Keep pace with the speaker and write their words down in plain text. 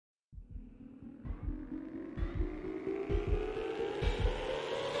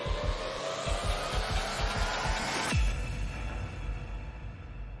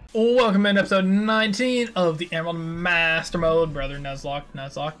Welcome in episode 19 of the Emerald Master Mode. Brother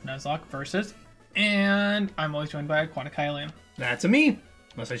Nuzlocke versus. And I'm always joined by Aquatic Hylian. That's a me.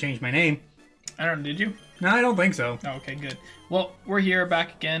 Unless I changed my name. I don't know, did you? No, I don't think so. Oh, okay, good. Well, we're here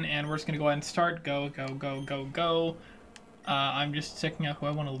back again, and we're just going to go ahead and start. Go. I'm just checking out who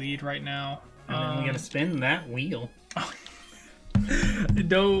I want to lead right now. And then we gotta spin that wheel.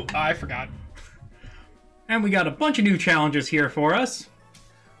 No, I forgot. And we got a bunch of new challenges here for us.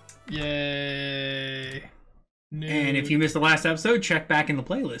 Yay. And if you missed the last episode, check back in the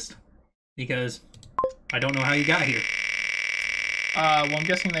playlist. Because I don't know how you got here. Well, I'm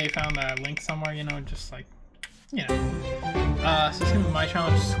guessing they found that link somewhere, you know, just like, you know. So it's gonna be my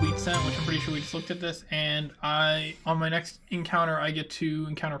challenge, Sweet Scent, which I'm pretty sure we just looked at this. And on my next encounter, I get to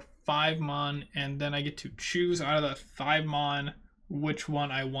encounter 5 Mon, and then I get to choose out of the 5 Mon which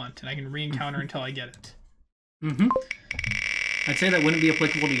one I want. And I can re-encounter until I get it. Mm-hmm. I'd say that wouldn't be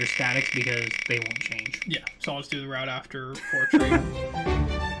applicable to your statics because they won't change. Yeah, so I'll just do the route after Fortree.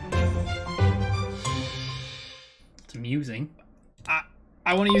 It's amusing.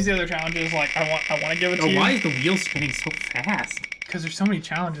 I want to use the other challenges. Like I want to give it to you. Why is the wheel spinning so fast? Because there's so many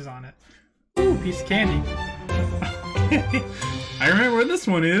challenges on it. Ooh, piece of candy. I remember where this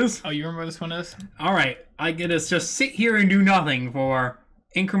one is. Oh, you remember where this one is? All right, I get to just sit here and do nothing for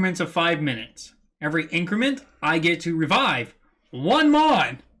increments of 5 minutes. Every increment, I get to revive 1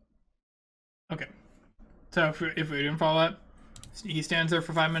 Mon. Okay. So if we didn't follow that, he stands there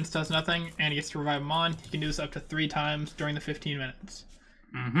for 5 minutes, does nothing, and he gets to revive Mon. He can do this up to 3 times during the 15 minutes.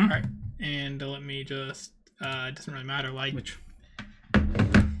 Mm-hmm. All right, and let me just. It doesn't really matter, like. Which?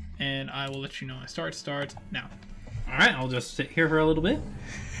 And I will let you know when it starts now. All right, I'll just sit here for a little bit.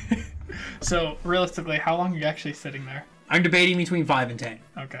 So realistically, how long are you actually sitting there? I'm debating between 5 and 10.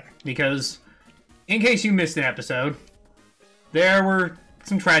 Okay. Because, in case you missed an episode, there were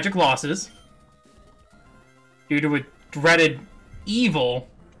some tragic losses due to a dreaded evil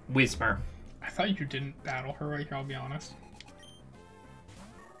Whisper. I thought you didn't battle her right here, I'll be honest.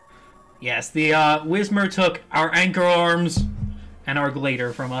 Yes, the Whisper took our anchor arms and our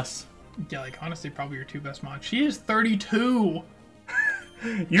glider from us. Yeah, like honestly, probably your 2 best mods. She is 32!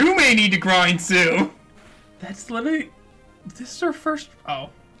 You may need to grind soon! That's literally... This is her first... Oh.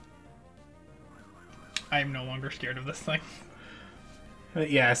 I am no longer scared of this thing. But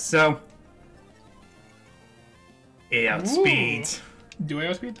yeah, so... It outspeeds. Do I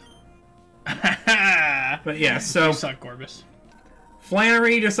outspeed? But yeah, so... You suck, Gorbis.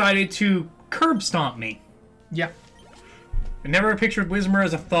 Flannery decided to curb stomp me. Yeah. I never pictured Whismer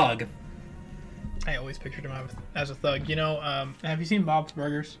as a thug. I always pictured him as a thug. You know, have you seen Bob's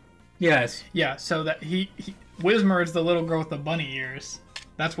Burgers? Yes. Yeah, so that Whismer is the little girl with the bunny ears.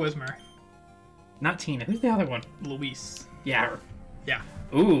 That's Whismer. Not Tina. Who's the other one? Luis. Yeah. Her. Yeah.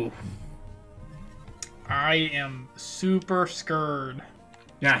 Ooh. I am super scared.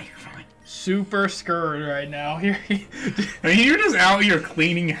 Yeah, you're fine. Super scared right now. I mean, you're just out here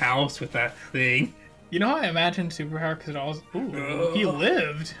cleaning house with that thing. You know how I imagine superpower because it always... Ooh, he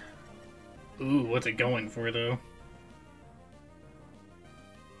lived. Ooh, what's it going for, though?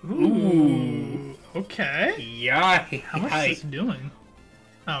 Ooh. Okay. Yeah. How much is this doing?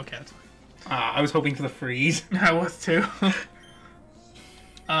 Oh, okay, that's fine. I was hoping for the freeze. I was too.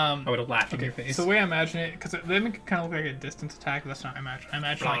 I would have laughed in your face. So the way I imagine it, because they make it kind of look like a distance attack, but that's not imagine. I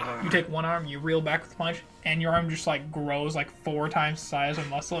imagine like you take one arm, you reel back with a punch, and your arm just like grows like 4 times the size of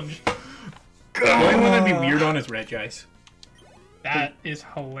muscle, and just. The only one that'd be weird on is Regice. That is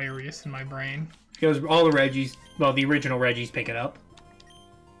hilarious in my brain. Because all the Reggies, well, the original Reggies pick it up.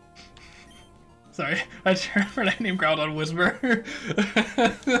 Sorry, I just remember that name growled on Whisper.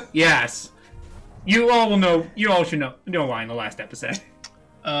 Yes. You all will know, you all should know why in the last episode.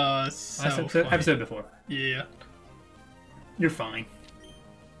 Episode before. Yeah. You're fine.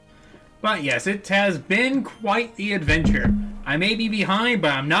 But yes, it has been quite the adventure. I may be behind,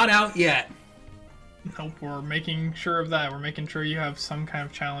 but I'm not out yet. Nope, we're making sure of that. We're making sure you have some kind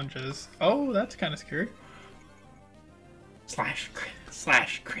of challenges. Oh, that's kind of scary. Slash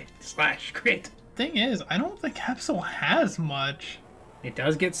crit. Thing is, I don't think Absol has much. It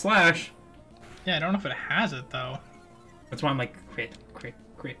does get slash. Yeah, I don't know if it has it, though. That's why I'm like, crit.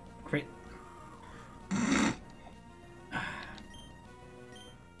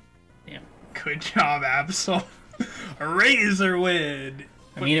 Damn. Good job, Absol. Razor win!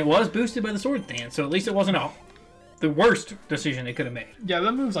 I mean, it was boosted by the sword dance, so at least it wasn't the worst decision they could have made. Yeah,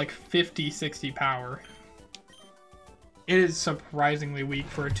 that move's like 50, 60 power. It is surprisingly weak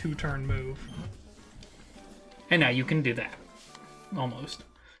for a 2-turn move. And now you can do that. Almost.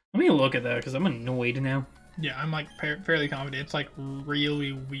 Let me look at that, because I'm annoyed now. Yeah, I'm like fairly confident. It's like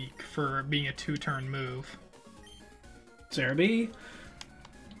really weak for being a 2-turn move. Cerebi.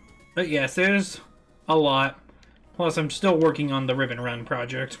 But yes, there's a lot. Plus, I'm still working on the Ribbon Run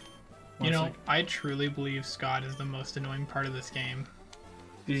project. You know, I truly believe Scott is the most annoying part of this game.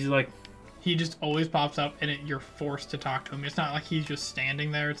 He's like... He just always pops up, and you're forced to talk to him. It's not like he's just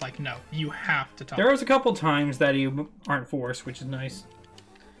standing there. It's like, no, you have to talk. There was a couple times that you aren't forced, which is nice.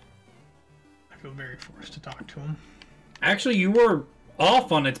 I feel very forced to talk to him. Actually, you were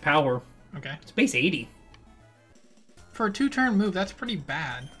off on its power. Okay. It's base 80. For a 2-turn move, that's pretty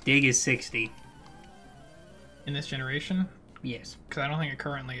bad. Dig is 60. In this generation? Yes. Because I don't think it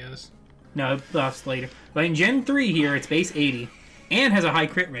currently is. No, that's later. But in Gen 3 here, it's base 80. And has a high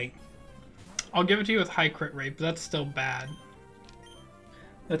crit rate. I'll give it to you with high crit rate, but that's still bad.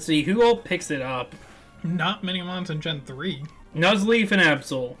 Let's see, who all picks it up? Not many mons in Gen 3. Nuzleaf and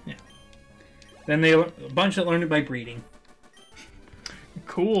Absol. Yeah. Then a bunch that learned it by breeding.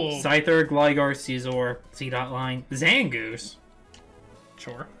 Cool. Scyther, Gligar, Scizor, C.Line, Zangoose.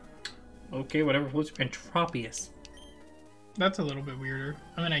 Sure. Okay, whatever. And Tropius. That's a little bit weirder.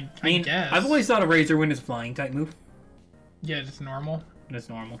 I mean, I mean, guess. I've always thought a Razor Wind is a flying type move. Yeah, it's normal. It's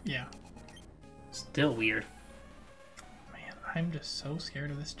normal. Yeah. Still weird. Man, I'm just so scared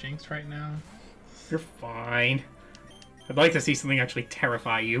of this Jinx right now. You're fine. I'd like to see something actually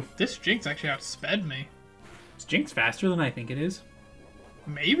terrify you. This Jinx actually outsped me. Is Jinx faster than I think it is?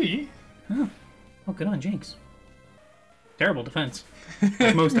 Maybe. Huh. Oh, good on Jinx. Terrible defense.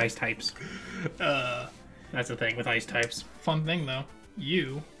 Like most ice types. That's the thing with ice types. Fun thing, though.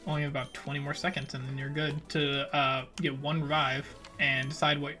 You only have about 20 more seconds, and then you're good to get 1 revive and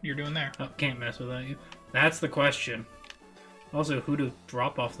decide what you're doing there. Oh, can't mess with that. That's the question. Also, who to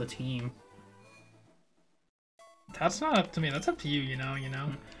drop off the team? That's not up to me. That's up to you, you know.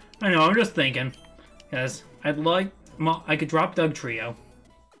 I know, I'm just thinking. Because I'd like... I could drop Doug Trio.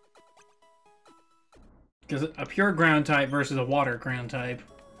 Because a pure ground type versus a water ground type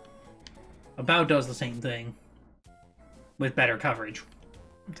about does the same thing. With better coverage.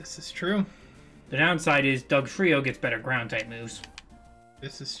 This is true. The downside is Doug Trio gets better ground type moves.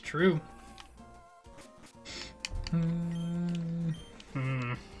 This is true.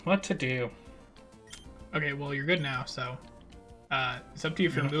 What to do? Okay, well, you're good now, so... it's up to you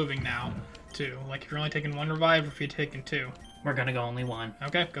if you're moving now, too. Like, if you're only taking 1 revive or if you're taking 2. We're gonna go only 1.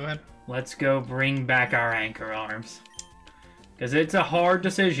 Okay, go ahead. Let's go bring back our anchor arms. Because it's a hard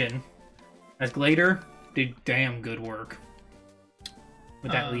decision. As Glader did damn good work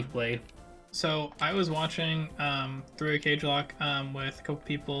with that Leaf Blade. So, I was watching through a cage lock with a couple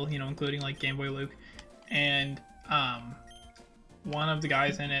people, you know, including, like, Game Boy Luke. And one of the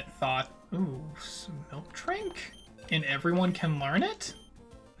guys in it thought, ooh, milk drink? And everyone can learn it?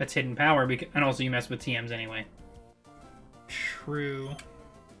 That's hidden power, and also you mess with TMs anyway. True.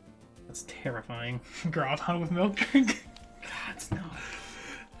 That's terrifying. Groudon with milk drink? God, no.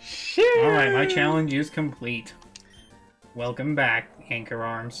 Shit! Alright, my challenge is complete. Welcome back, Anchor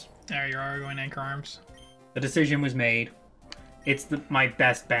Arms. There you are, going Anchor Arms. The decision was made. It's my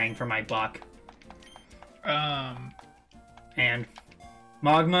best bang for my buck. And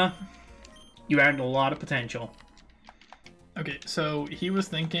Magma, you added a lot of potential. Okay, so he was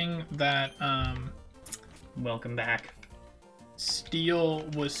thinking that Welcome back. Steel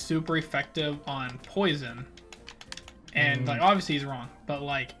was super effective on poison. And like obviously he's wrong, but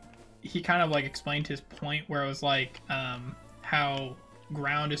like he kind of like explained his point where it was like how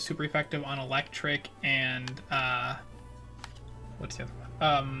ground is super effective on electric and what's the other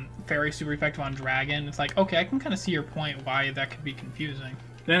one? Fairy super effective on dragon. It's like, okay, I can kind of see your point why that could be confusing.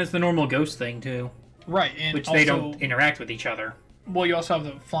 Then it's the normal ghost thing too. Right, and which also, they don't interact with each other. Well, you also have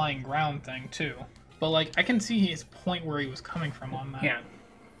the flying ground thing too. But like I can see his point where he was coming from on that. Yeah.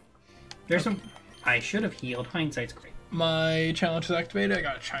 There's some I should have healed. Hindsight's great. My challenge is activated. I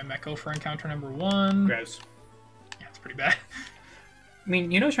got a Chimecho for encounter number 1. Gross. Yeah, it's pretty bad. I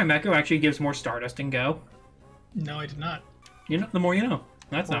mean, you know Chimecho actually gives more Stardust and Go. No, I did not. You know, the more you know.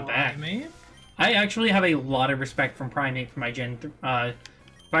 That's not bad. Primate? I actually have a lot of respect from Primate for my Gen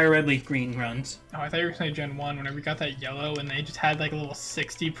Fire Red Leaf Green runs. Oh, I thought you were saying Gen 1 whenever you got that yellow and they just had like a little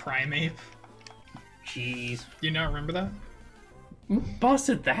 60 Primate. Jeez. Do you not remember that? Who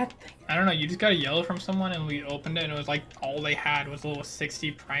busted that thing? I don't know, you just got a yellow from someone and we opened it and it was like all they had was a little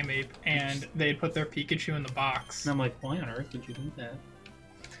 60 Primate and they had put their Pikachu in the box. And I'm like, why on earth did you do that?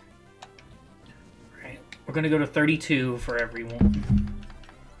 Alright, we're gonna go to 32 for everyone.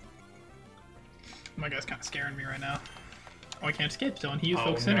 My guy's kind of scaring me right now. Oh, I can't escape still, and he used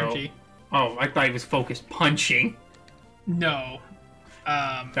Focus no. Energy. Oh, I thought he was focused punching. No.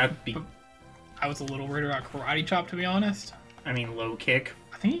 That'd be... I was a little worried about Karate Chop, to be honest. I mean, low kick.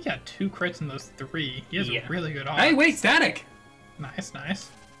 I think he got 2 crits in those 3. He has a really good odds. Hey, wait, static! Nice, nice.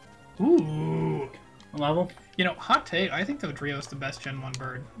 Ooh. What level? You know, hot take, I think the Drio's the best Gen 1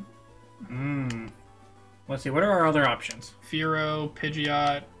 bird. Let's see, what are our other options? Fearow,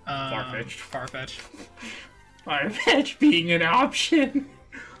 Pidgeot, Farfetch'd. Farfetch'd. Farfetch'd being an option.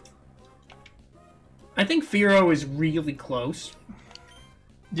 I think Fearow is really close.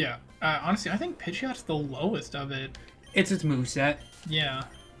 Yeah. Honestly, I think Pidgeot's the lowest of it. It's its moveset. Yeah.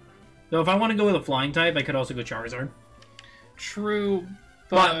 So if I want to go with a flying type, I could also go Charizard. True,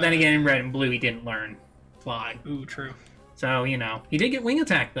 but then again, in Red and Blue, he didn't learn Fly. Ooh, true. So, you know. He did get Wing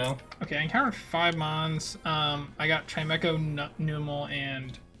Attack, though. Okay, I encountered 5 Mons. I got Chimecho, Numel,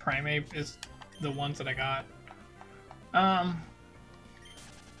 and Primeape is the ones that I got. I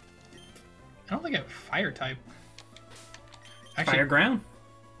don't think I have Fire type. Actually, Fire Ground?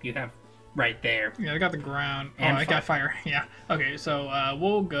 You have right there. Yeah, I got the ground. And I got Fire. Yeah. Okay, so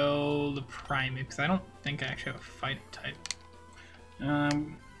we'll go the Primeape, because I don't think I actually have a Fighting type.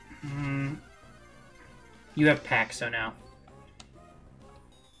 You have Paxo now.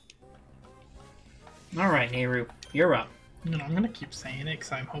 Alright, Nehru, you're up. You know, I'm gonna keep saying it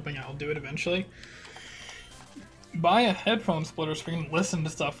because I'm hoping I'll do it eventually. Buy a headphone splitter so we can listen to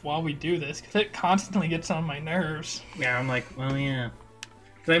stuff while we do this, because it constantly gets on my nerves. Yeah, I'm like, well, yeah.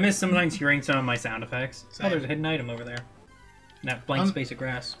 Because I miss sometimes hearing some of my sound effects. Same. Oh, there's a hidden item over there. That blank space of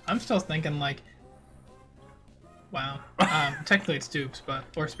grass. I'm still thinking, like, wow. Technically it's dupes, but,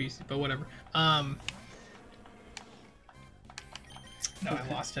 or species, but whatever. No, I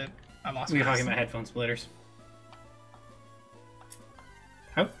lost it. I lost it. We were talking about headphone splitters.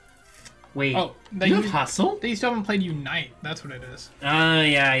 Oh. Wait. Oh, you have Hustle? They still haven't played Unite. That's what it is.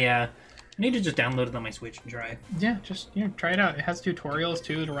 Yeah. I need to just download it on my Switch and try. Yeah, just, you know, try it out. It has tutorials,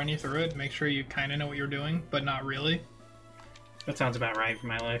 too, to run you through it. Make sure you kind of know what you're doing, but not really. That sounds about right for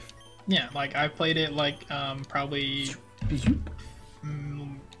my life. Yeah, like, I've played it, like, probably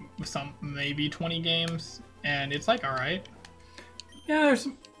maybe 20 games, and it's, like, alright. Yeah, there's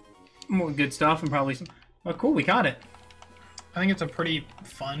some more good stuff and probably some... Oh, cool, we got it. I think it's a pretty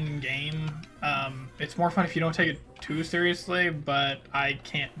fun game. It's more fun if you don't take it too seriously, but I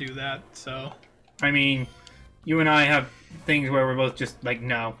can't do that, so... I mean, you and I have things where we're both just like,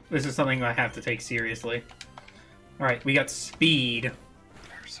 no, this is something I have to take seriously. Alright, we got Speed.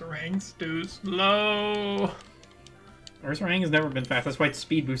 Ursaring's too slow. Ursaring has never been fast, that's why its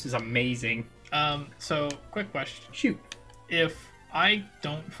speed boost is amazing. So, quick question. Shoot. If I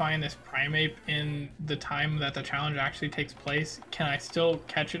don't find this Primeape in the time that the challenge actually takes place, can I still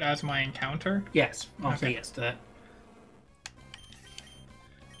catch it as my encounter? Yes, I'll say yes to that.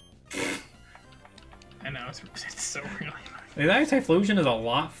 I know, it's so really That Typhlosion is a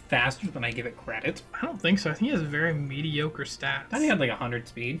lot faster than I give it credit. I don't think so. I think he has very mediocre stats. I thought he had like 100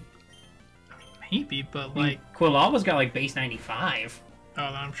 speed. Maybe, but like... Quilava's got like base 95. Oh,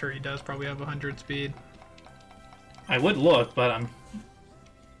 I'm sure he does probably have 100 speed. I would look, but I'm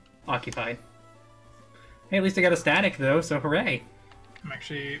occupied. Hey, at least I got a static though, so hooray. I'm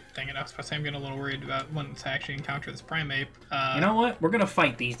actually thinking, I was about to say I'm getting a little worried about when to actually encounter this Primeape. You know what? We're gonna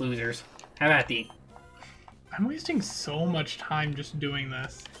fight these losers. Have at thee. I'm wasting so much time just doing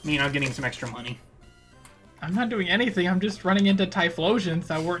this. I mean, I'm getting some extra money. I'm not doing anything, I'm just running into Typhlosions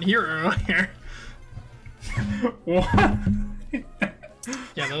that weren't here earlier. What?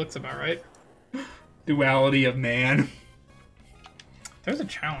 Yeah, that looks about right. Duality of man. There's a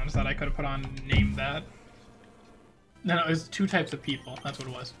challenge that I could have put on named that. No, it was 2 types of people. That's what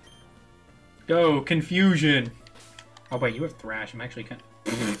it was. Go, confusion. Oh wait, you have Thrash. I'm actually kind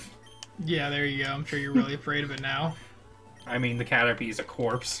of... Yeah, there you go. I'm sure you're really afraid of it now. I mean, the Caterpie is a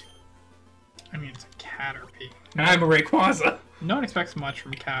corpse. I mean, it's a Caterpie. And I'm a Rayquaza. No one expects much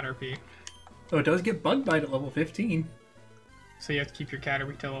from Caterpie. Oh, it does get Bug Bite at level 15. So you have to keep your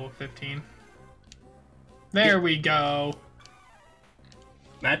Caterpie till level 15. There we go.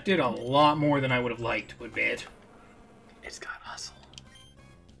 That did a lot more than I would have liked to admit. It's got hustle.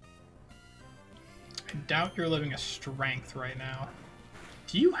 I doubt you're living a strength right now.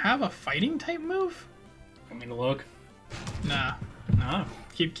 Do you have a fighting type move? Want me to look? Nah. No.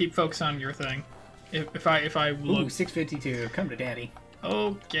 Keep focus on your thing. If I look. Ooh, 652. Come to daddy.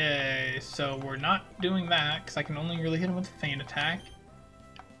 Okay, so we're not doing that because I can only really hit him with Feint Attack.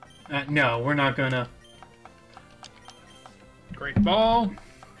 No, we're not gonna. Great ball.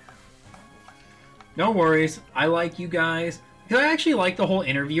 No worries. I like you guys. Because I actually like the whole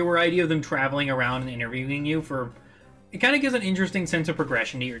interviewer idea of them traveling around and interviewing you for... It kind of gives an interesting sense of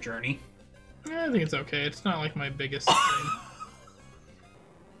progression to your journey. I think it's okay. It's not like my biggest thing.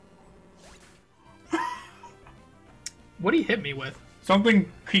 What'd he hit me with?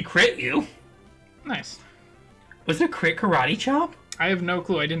 Something he crit you. Nice. Was it a crit karate chop? I have no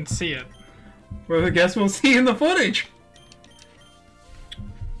clue. I didn't see it. Well, I guess we'll see in the footage.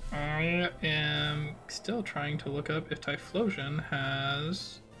 I am still trying to look up if Typhlosion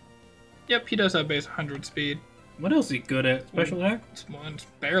has... Yep, he does have base 100 speed. What else is he good at? Special attack? It's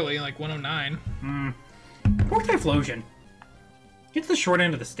barely, like 109. Poor Typhlosion. Gets the short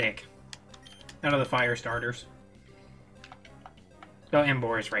end of the stick. Out of the fire starters. Oh,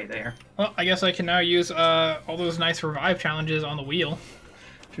 Embor is right there. Well, I guess I can now use all those nice revive challenges on the wheel.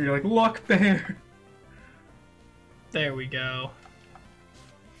 So you're like, luck bear. There we go.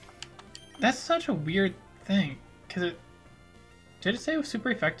 That's such a weird thing, because it... Did it say it was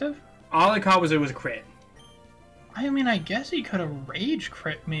super effective? All I caught was it was a crit. I mean, I guess he could have rage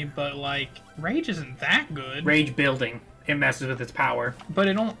crit me, but, like, rage isn't that good. Rage building. It messes with its power. But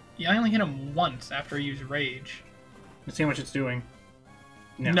it don't... I only hit him once after I used rage. Let's see how much it's doing.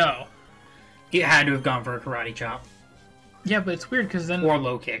 No. It had to have gone for a karate chop. Yeah, but it's weird, because then... Or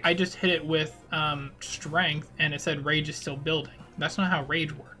low kick. I just hit it with strength, and it said rage is still building. That's not how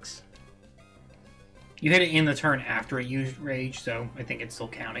rage works. You hit it in the turn after it used rage, so I think it's still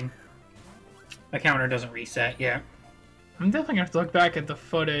counting. The counter doesn't reset yet. I'm definitely gonna have to look back at the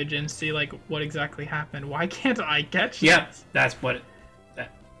footage and see like what exactly happened. Why can't I catch Yeah, this? that's what.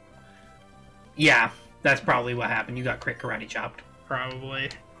 Yeah, that's probably what happened. You got crit karate chopped. Probably.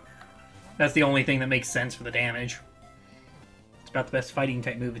 That's the only thing that makes sense for the damage. It's about the best fighting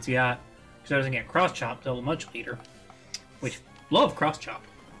type move it's got. Because it doesn't get cross chop till much later. Which, love cross chop.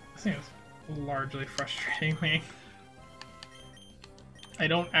 This thing is largely frustrating me. I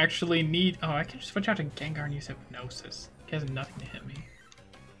don't actually need... Oh, I can just switch out to Gengar and use Hypnosis. He has nothing to hit me.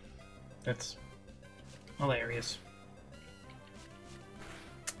 That's hilarious.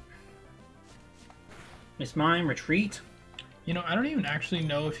 Miss Mime, retreat. You know, I don't even actually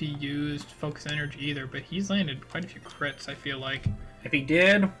know if he used Focus Energy either, but he's landed quite a few crits, I feel like. If he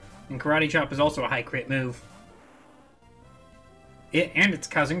did, and Karate Chop is also a high crit move. And its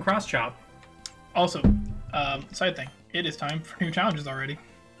cousin, Cross Chop. Also, side thing, it is time for new challenges already.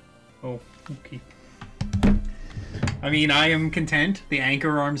 Oh, okay. I mean, I am content. The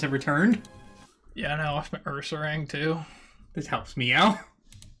anchor arms have returned. Yeah, and I lost my Ursaring too. This helps me out.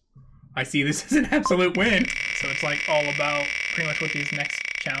 I see this as an absolute win. So it's like all about pretty much what these next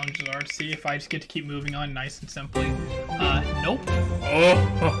challenges are to see if I just get to keep moving on nice and simply. Nope.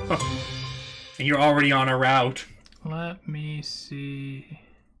 Oh, and you're already on a route. Let me see.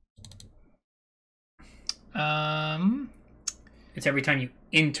 It's every time you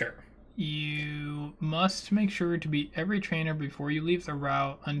enter. You must make sure to beat every trainer before you leave the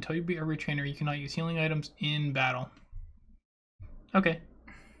route. Until you beat every trainer, you cannot use healing items in battle. Okay.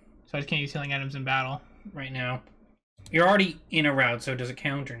 So I just can't use healing items in battle. Right now. You're already in a route, so does it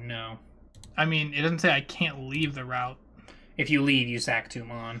count or no? I mean, it doesn't say I can't leave the route. If you leave, you sack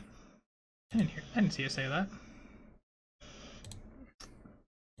Tumon. I didn't see it say that.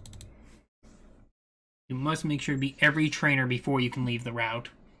 You must make sure to beat every trainer before you can leave the route.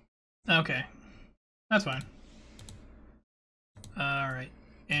 Okay. That's fine. Alright.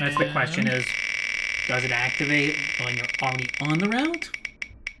 That's the question is, does it activate when you're already on the route?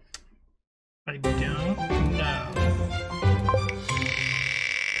 I don't know.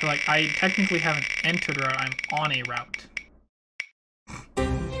 So, like, I technically haven't entered a route, I'm on a route.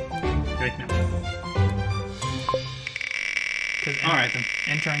 Good now. Alright then.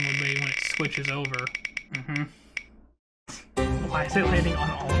 Entering would be when it switches over. Mm-hmm. Why is it landing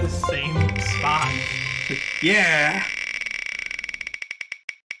on all the same spots? Yeah!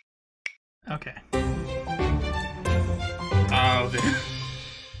 Okay. Oh,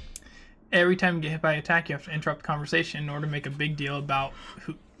 Every time you get hit by an attack, you have to interrupt the conversation in order to make a big deal about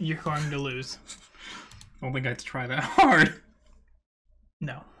who you're going to lose. I don't think I have to try that hard.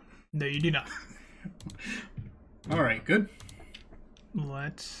 No. No, you do not. Alright, good.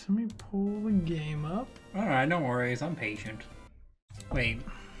 Let me pull the game up. Alright, no worries. I'm patient. Wait.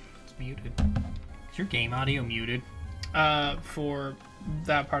 It's muted. Is your game audio muted? For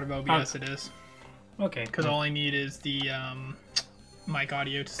that part of OBS it is. Okay. Because all I need is the mic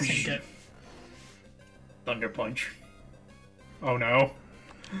audio to sync it. Thunder Punch. Oh no.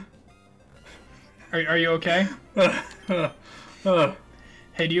 Are you okay?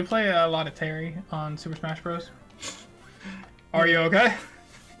 Hey, do you play a lot of Terry on Super Smash Bros? Are you okay?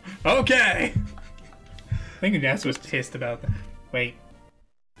 Okay! I think Ness was pissed about that. Wait.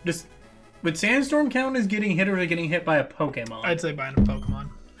 Would Sandstorm count as getting hit or getting hit by a Pokemon? I'd say buying a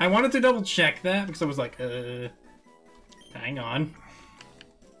Pokemon. I wanted to double check that because I was like, hang on.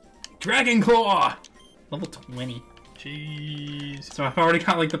 Dragon Claw! Level 20. Jeez. So I've already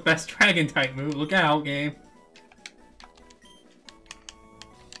got, like, the best dragon-type move. Look out, game.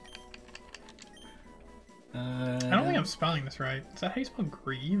 I don't think I'm spelling this right. Is that how you spell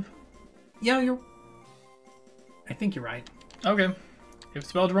grieve? Yeah, you're... I think you're right. Okay. If it's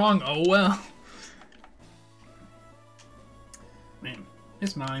spelled wrong, oh well. Man,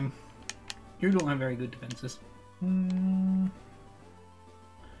 it's mine. You don't have very good defenses. Mm.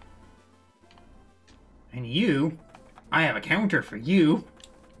 And you... I have a counter for you.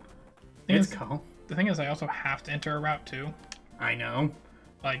 It's cool. The thing is, I also have to enter a route too. I know.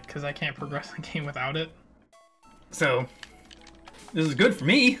 Like, because I can't progress the game without it. So, this is good for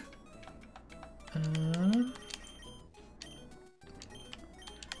me.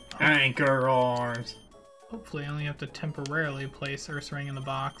 Anchor arms. Hopefully I only have to temporarily place Earth Ring in the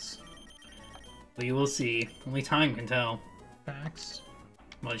box. We will see. Only time can tell. Facts.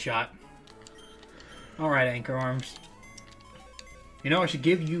 One shot. Alright, Anchor Arms. You know, I should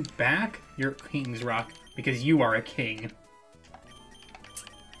give you back your King's Rock, because you are a king.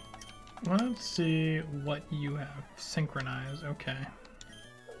 Let's see what you have. Synchronize, okay.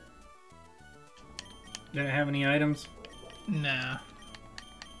 Did I have any items? Nah.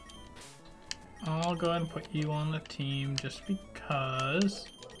 I'll go ahead and put you on the team just because.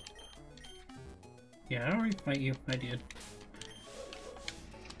 Yeah, I already fight you. I did.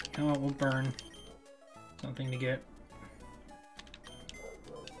 Come on, we'll burn. Something to get.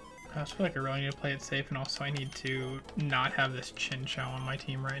 I just feel like I really need to play it safe, and also I need to not have this Chin Chow on my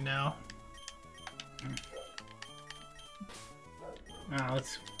team right now.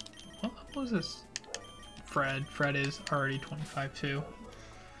 Let's... What level is this? Fred. Fred is already 25 too.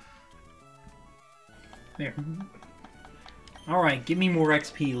 There. Alright, give me more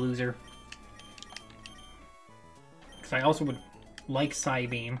XP, loser. Because I also would like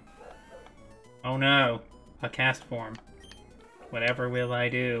Psybeam. Oh no. A cast form. Whatever will I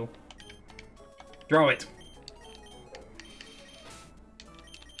do? Throw it!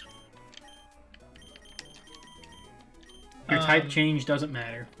 Your type change doesn't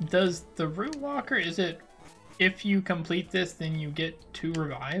matter. Does the Root Walker, is it if you complete this, then you get 2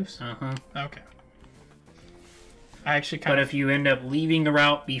 revives? Uh-huh. Okay. I actually kind But of... if you end up leaving the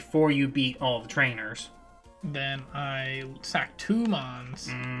route before you beat all the trainers... Then I sack 2 Mons.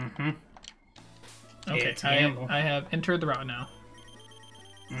 Mm-hmm. Okay, It's a gamble. I have entered the route now.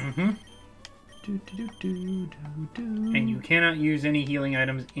 Mm-hmm. Do. And you cannot use any healing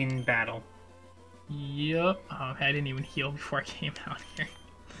items in battle. Yup. Oh, I didn't even heal before I came out here.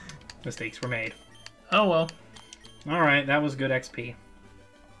 Mistakes were made. Oh well. Alright, that was good XP.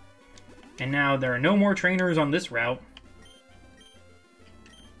 And now there are no more trainers on this route.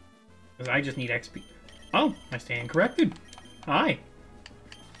 Because I just need XP. Oh, I stand corrected. Hi.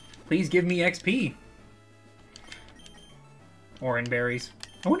 Please give me XP. Orange berries.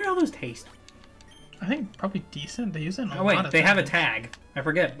 I wonder how those taste. I think probably decent. They use it in a Oh lot wait, of they have a things. tag. I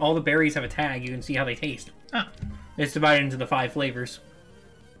forget. All the berries have a tag. You can see how they taste. Ah. It's divided into the 5 flavors.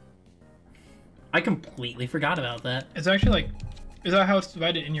 I completely forgot about that. It's actually like... Is that how it's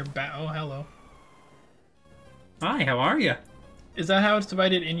divided in your bag? Oh, hello. Hi, how are you? Is that how it's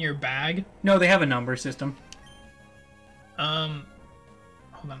divided in your bag? No, they have a number system. Hold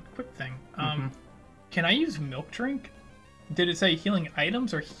on, quick thing. Can I use milk drink? Did it say healing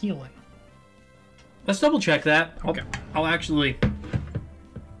items or healing? Let's double check that. Okay. I'll actually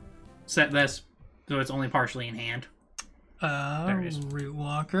set this so it's only partially in hand. There it is. Root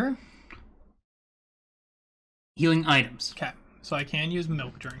Walker. Healing items. Okay, so I can use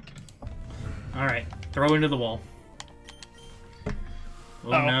milk drink. Alright, throw into the wall. Oh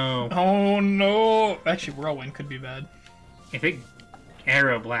no. Oh no! Actually, Whirlwind could be bad. If it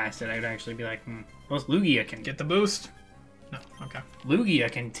arrow blasted, I'd actually be like, Well, Lugia can Get the boost. No, okay.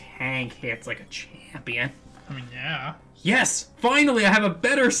 Lugia can tank hits like a champion. I mean, yeah. Yes! Finally, I have a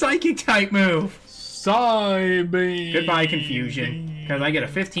better psychic type move! Psybeam! Goodbye, confusion. Because I get a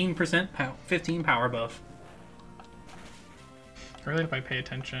 15 power buff. I really hope I pay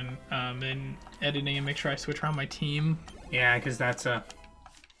attention in editing and make sure I switch around my team. Yeah, because that's a...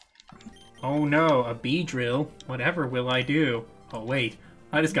 Oh no, a bee drill. Whatever will I do? Oh wait,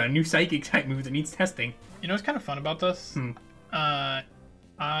 I just got a new psychic type move that needs testing. You know what's kind of fun about this?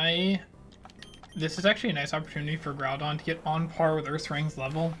 This is actually a nice opportunity for Groudon to get on par with Earthring's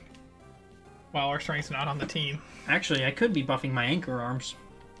level, while Earthring's not on the team. Actually, I could be buffing my Anchor Arms.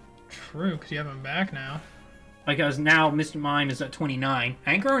 True, because you have him back now. Because now Mr. Mime is at 29.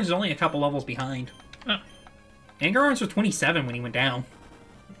 Anchor Arms is only a couple levels behind. Oh. Anchor Arms was 27 when he went down.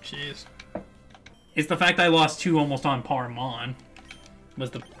 Jeez. It's the fact I lost 2 almost on par Mon. Was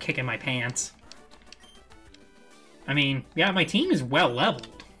the kick in my pants. I mean, yeah, my team is well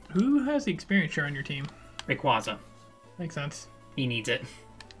leveled. Who has the experience share on your team? Rayquaza. Makes sense. He needs it.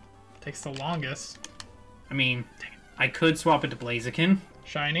 Takes the longest. I mean, I could swap it to Blaziken.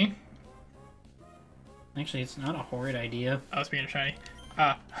 Shiny. Actually, it's not a horrid idea. I was being a shiny.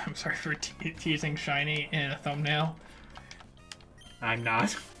 I'm sorry for teasing shiny in a thumbnail. I'm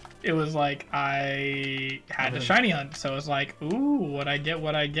not. It was like I had a shiny hunt, so it was like, ooh, what I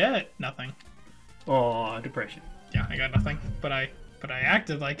get? Nothing. Oh, depression. Yeah, I got nothing. But I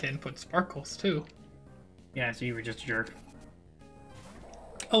acted like it and put sparkles too. Yeah, so you were just a jerk.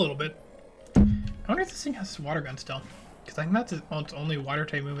 A little bit. I wonder if this thing has water gun still. Because I think that's its only water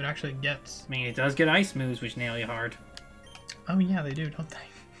type move it actually gets. I mean, it does get ice moves, which nail you hard. Oh yeah, they do, don't they?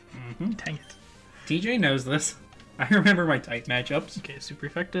 Mm-hmm. Dang it. TJ knows this. I remember my type matchups. Okay, super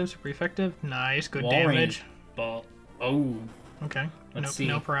effective. Nice, good Ball damage. range. Ball. Oh. Okay. Let's see.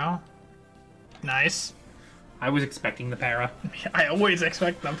 No prowl. Nice. I was expecting the para. I always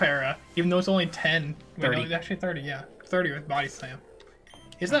expect the para, even though it's only 10. 30. No, it's actually 30, yeah. 30 with body slam.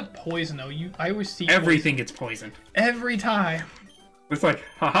 Is that poison though? I always see Everything gets poisoned. every time. It's like,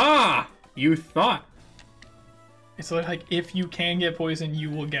 haha! You thought. It's like if you can get poisoned,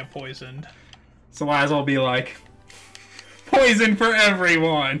 you will get poisoned. So Laz will be like, poison for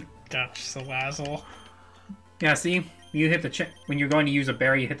everyone! Gosh, Salazzle. Yeah, see? You hit the check. When you're going to use a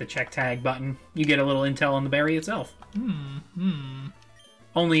berry, you hit the check tag button. You get a little intel on the berry itself.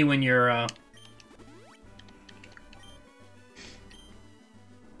 Only when you're,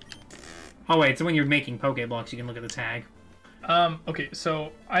 Oh wait, so when you're making Pokeblocks, you can look at the tag. Okay,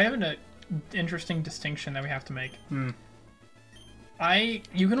 so I have an interesting distinction that we have to make. You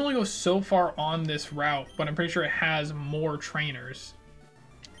can only go so far on this route, but I'm pretty sure it has more trainers.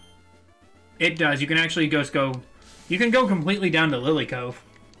 It does. You can actually just go... You can go completely down to Lily Cove.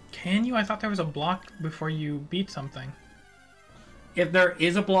 Can you? I thought there was a block before you beat something. If there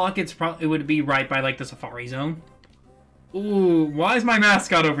is a block, it would be right by, like, the Safari Zone. Ooh, why is my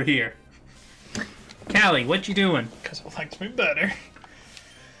mascot over here? Callie, what you doing? Because it likes me better.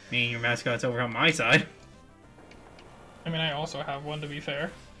 I mean, your mascot's over on my side. I mean, I also have one, to be fair.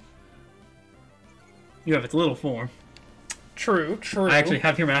 You have its little form. True. I actually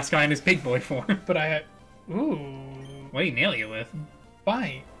have your mascot in his big boy form. But I had... Ooh. What do you nail you with?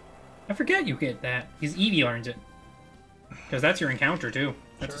 Bite. I forget you get that. Because Eevee learns it. Because that's your encounter, too.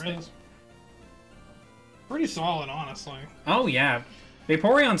 That's Sure is. Pretty solid, honestly. Oh, yeah.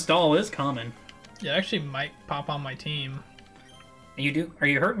 Vaporeon Stall is common. Yeah, actually might pop on my team. Are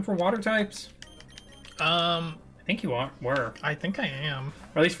you hurting for water types? I think you were. I think I am.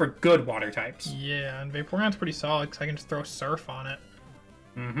 Or at least for good water types. Yeah, and Vaporeon's pretty solid because I can just throw Surf on it.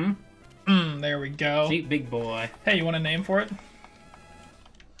 Mm-hmm. There we go. See, big boy. Hey, you want a name for it?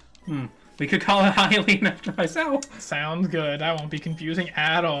 We could call it Hylian after myself. Sounds good. That won't be confusing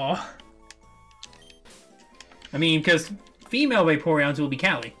at all. I mean, because female Vaporeons will be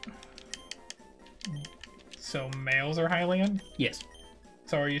Callie. So males are Hylian? Yes.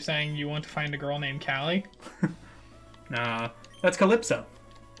 So are you saying you want to find a girl named Callie? Nah, that's Calypso.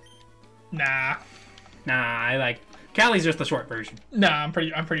 Nah. Callie's just the short version. Nah, I'm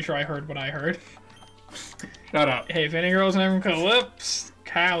pretty sure I heard what I heard. Shut up. Hey, if any girl's named Calypso,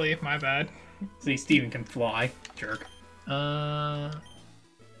 Callie, my bad. See, Steven can fly. Jerk. Heck,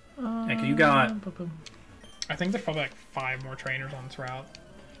 you got... I think there's probably like 5 more trainers on this route.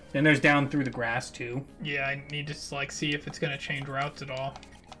 Then there's down through the grass, too. Yeah, I need to like see if it's gonna change routes at all.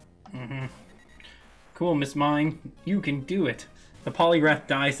 Cool, Miss Mine. You can do it. The Polygraph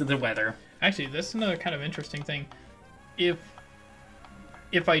dies to the weather. Actually, this is another kind of interesting thing. If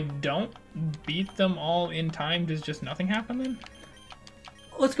I don't beat them all in time, does just nothing happen then?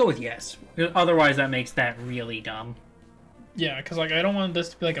 Let's go with yes. Otherwise, that makes that really dumb. Yeah, because like I don't want this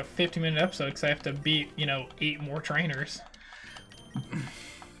to be like a 50-minute episode because I have to beat, 8 more trainers.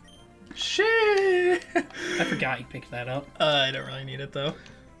 Shit! I forgot you picked that up. I don't really need it though.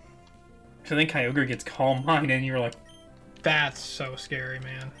 So then Kyogre gets Calm Mind, and you're like... That's so scary,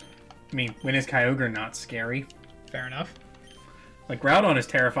 man. I mean, when is Kyogre not scary? Fair enough. Like, Groudon is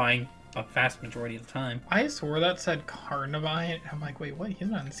terrifying a vast majority of the time. I swore that said Carnivine. I'm like, wait, what? He's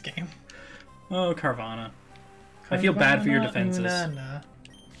not in this game. Oh, Carvana. I feel bad for your defenses.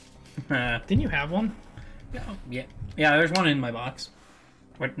 Didn't you have one? Yeah. Yeah, there's one in my box.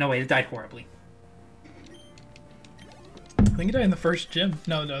 No, wait, it died horribly. I think it died in the first gym.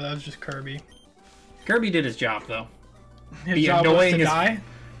 No, that was just Kirby. Kirby did his job, though. His job was to die?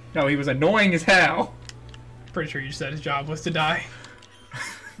 No, he was annoying as hell. Pretty sure you said his job was to die.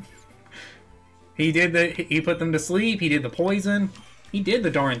 He put them to sleep, he did the poison. He did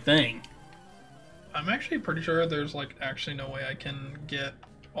the darn thing. I'm actually pretty sure there's like actually no way I can get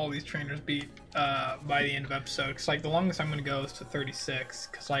all these trainers beat by the end of episode. Because like the longest I'm gonna go is to 36.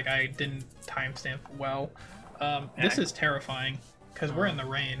 Because like I didn't timestamp well. This is terrifying because we're in the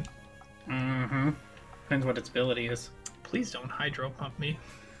rain. Mm-hmm. Depends what its ability is. Please don't hydro pump me.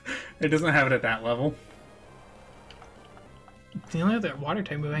 It doesn't have it at that level. The only other water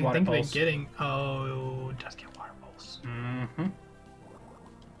type move I can Water think of pulse. it getting. Oh, it does get water pulse. Mm-hmm.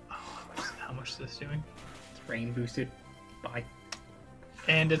 Oh, how much is this doing? It's rain boosted. Bye.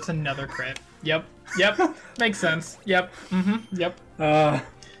 And it's another crit. Yep. Yep. Makes sense. Yep. Mm-hmm. Yep.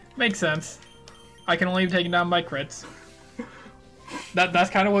 Makes sense. I can only be taken down by crits. That's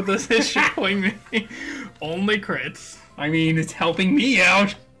kind of what this is showing me. Only crits. I mean, it's helping me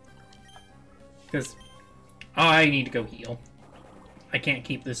out. Because I need to go heal. I can't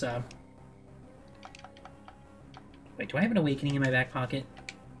keep this up. Wait, do I have an awakening in my back pocket?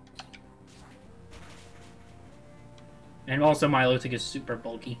 And also Milotic is super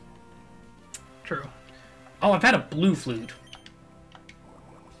bulky. True. Oh, I've had a blue flute.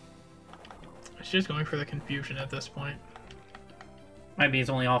 It's just going for the confusion at this point. Might be its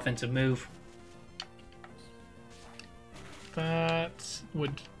only offensive move. That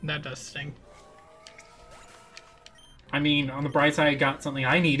does sting. I mean, on the bright side, I got something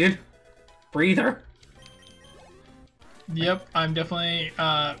I needed. Breather. Yep, I'm definitely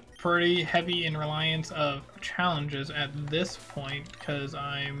pretty heavy in reliance of challenges at this point because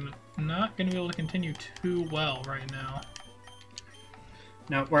I'm not going to be able to continue too well right now.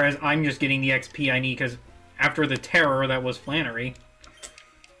 Now, whereas I'm just getting the XP I need because after the terror that was Flannery. Is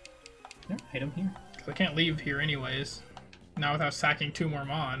there an item here? Because I can't leave here anyways. Not without sacking 2 more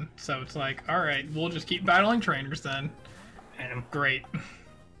Mon. So it's like, alright, we'll just keep battling trainers then. Adam. Great.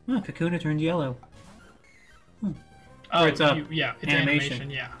 Oh, Kakuna turned yellow. Oh, it's yeah, it's animation.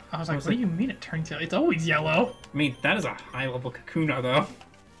 Yeah. I was like, what do you mean it turns yellow? It's always yellow. I mean, that is a high-level Kakuna, though.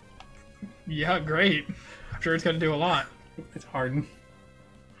 Yeah, great. I'm sure it's going to do a lot. It's hard.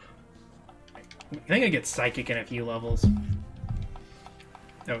 I think I get Psychic in a few levels.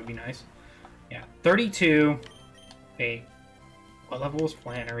 That would be nice. Yeah, 32. Hey, what level was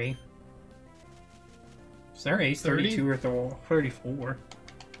Flannery? Is there Ace 32 or 34?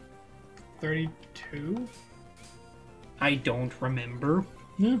 32? I don't remember.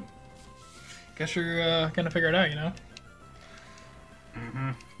 Yeah. Guess you're gonna figure it out, you know?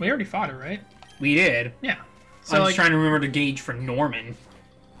 Mm-hmm. We already fought it, right? We did. Yeah. So I'm just trying to remember to gauge for Norman.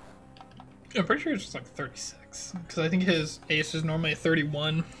 I'm pretty sure it's just like 36. Because I think his ace is normally a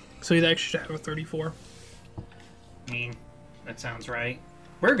 31. So he'd actually have a 34. I mean, that sounds right.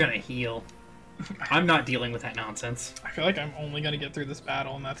 We're gonna heal. I'm not dealing with that nonsense. I feel like I'm only gonna get through this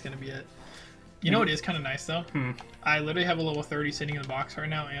battle and that's gonna be it. You know what is kind of nice though? I literally have a level 30 sitting in the box right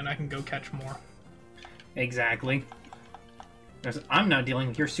now and I can go catch more. Exactly. Because I'm not dealing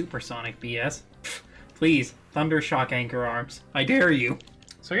with your supersonic BS. Please, Thunder Shock Anchor Arms. I dare you.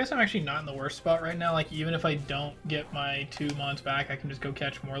 So I guess I'm actually not in the worst spot right now. Like, even if I don't get my 2 Mons back, I can just go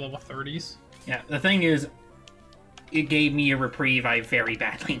catch more level 30s. Yeah, the thing is, it gave me a reprieve I very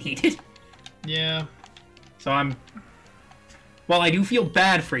badly needed. Yeah. So I'm... Well, I do feel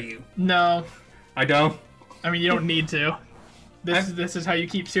bad for you. No. I don't. I mean, you don't need to. This is how you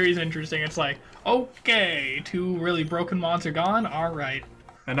keep series interesting. It's like, okay, 2 really broken Mons are gone? Alright.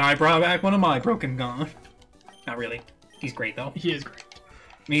 And I brought back one of my broken gone. Not really. He's great, though. He is great.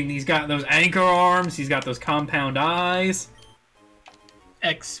 I mean, he's got those anchor arms, he's got those compound eyes.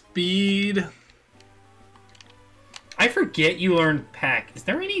 X speed. I forget you learned Peck. Is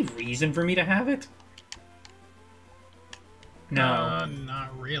there any reason for me to have it? No.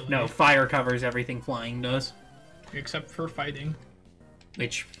 Not really. No, fire covers everything flying does. Except for fighting.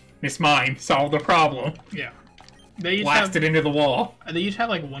 Which, Miss Mime solved the problem. Yeah. They each Blasted into the wall. They each have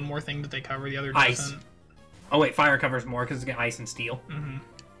like one more thing that they cover, the other Ice. doesn't. Oh wait, fire covers more because it's got ice and steel. Mm-hmm.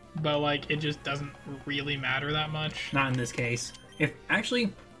 But like, it just doesn't really matter that much. Not in this case. If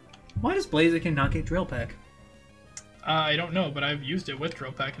actually, why does Blaziken not get Drill Peck? I don't know, but I've used it with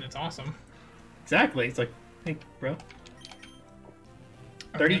Drill Peck and it's awesome. Exactly. It's like, hey, bro.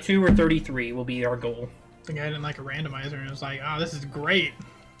 Okay. 32 or 33 will be our goal. The guy didn't like a randomizer and it was like, oh, this is great.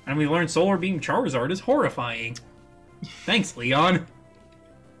 And we learned Solar Beam Charizard is horrifying. Thanks, Leon.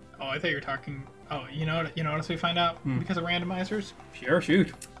 Oh, I thought you were talking. Oh, you know what else we find out because of randomizers? Sure,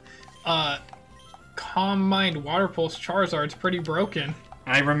 shoot. Calm Mind Water Pulse Charizard's pretty broken.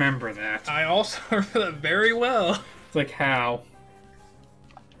 I remember that. I also remember that very well. It's like, how?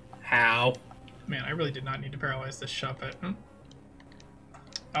 How? Man, I really did not need to paralyze this Shuppet.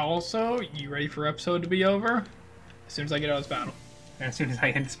 Also, you ready for episode to be over? As soon as I get out of this battle. As soon as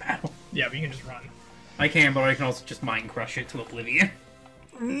I end this battle. Yeah, but you can just run. I can, but I can also just mind crush it to oblivion.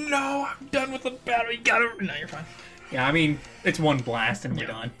 No, I'm done with the battery. Got it. No, you're fine. Yeah, I mean, it's one blast and we're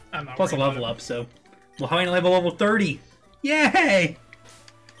done. I'm not Plus a worried level about up, so... Well, how many level 30? Yay!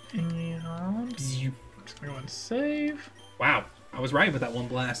 And I'm just gonna go and save. Wow, I was right with that one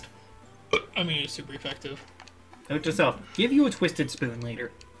blast. I mean, it's super effective. Note to self, give you a twisted spoon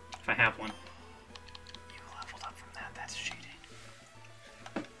later, if I have one. You leveled up from that. That's cheating.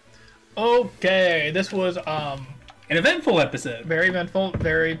 Okay, this was An eventful episode. very eventful,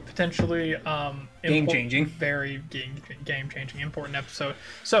 very potentially Game-changing. very game-changing, important episode.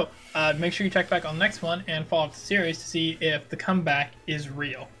 So make sure you check back on the next one and follow up the series to see if the comeback is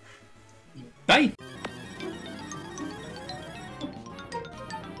real. Bye!